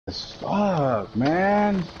Fuck,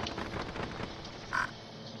 man.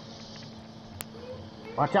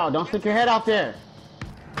 Watch out, don't stick your head out there.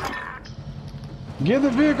 Get the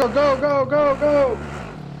vehicle, go, go, go, go.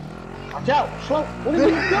 Watch out, slow. What are you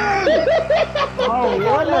doing? Oh,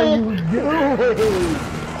 what are you doing?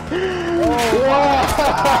 Oh,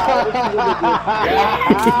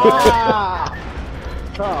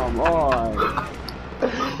 come on.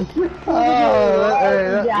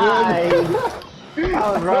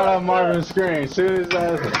 I was right on Marvin's screen. Soon as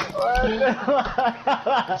I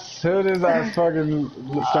fucking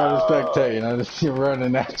started spectating, I just keep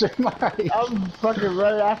running after Mike. I'm fucking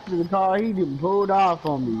running after the car. He just pulled off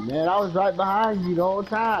on me, man. I was right behind you the whole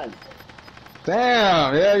time.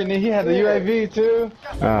 Damn, yeah, he had the UAV too.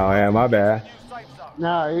 Oh yeah, my bad.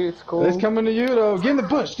 No, it's cool. It's coming to you though. Get in the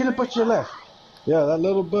bush. Get in the bush to your left. Yeah, that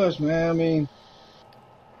little bush, man. I mean,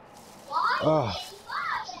 oh,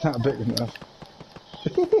 it's not big enough.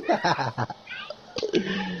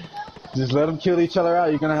 Just let them kill each other out.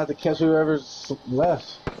 You're gonna have to catch whoever's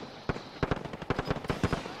left.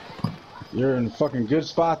 You're in a fucking good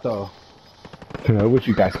spot though. I wish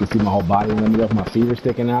you guys could see my whole body. Let me know if my feet are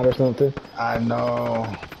sticking out or something. I know.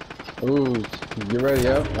 Ooh, get ready,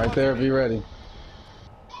 up right there. Be ready.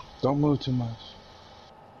 Don't move too much.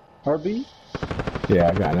 Heartbeat? Yeah,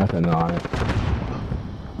 I got nothing on it.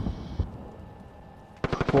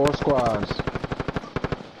 4 squads.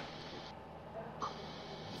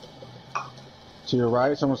 To your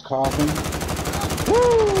right, someone's coughing. Woo!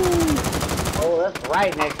 Oh, that's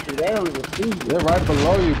right next to you. They don't even see you. They're right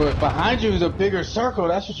below you, but behind you is a bigger circle.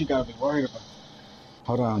 That's what you gotta be worried about.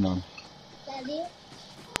 Hold on, though. Daddy?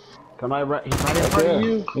 Come on, right, he's right in front of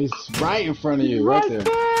you. He's right in front of you, right there.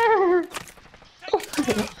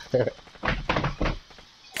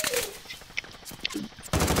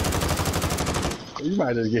 You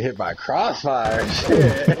might just get hit by crossfire.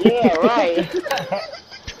 Shit. Yeah, right.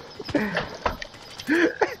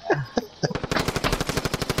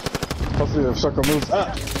 Hopefully the circle moves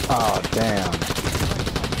up. Oh, damn.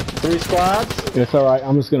 3 squads? It's alright,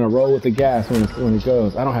 I'm just gonna roll with the gas when it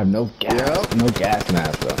goes. I don't have no gas. Yep. No gas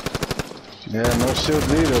mask though. Yeah, no shields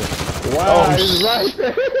either. Wow, Oh, he's right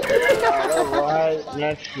there. Right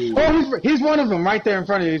next to you. Oh, he's one of them right there in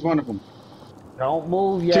front of you. He's one of them. Don't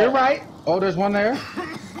move yet. To your right. Oh, there's one there.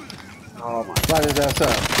 Oh my. Slide his ass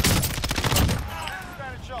up.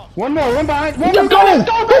 One more, one behind. One Let's more. go! Let's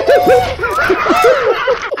go, baby!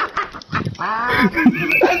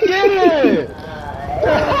 Let's get it!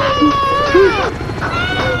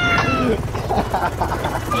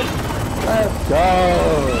 Let's go!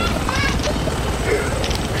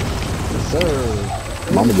 Yes,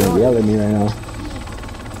 sir. Mama gonna yell at me right now.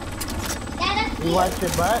 You wiped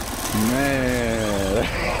your butt? Man.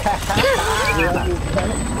 You wiped your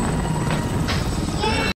butt?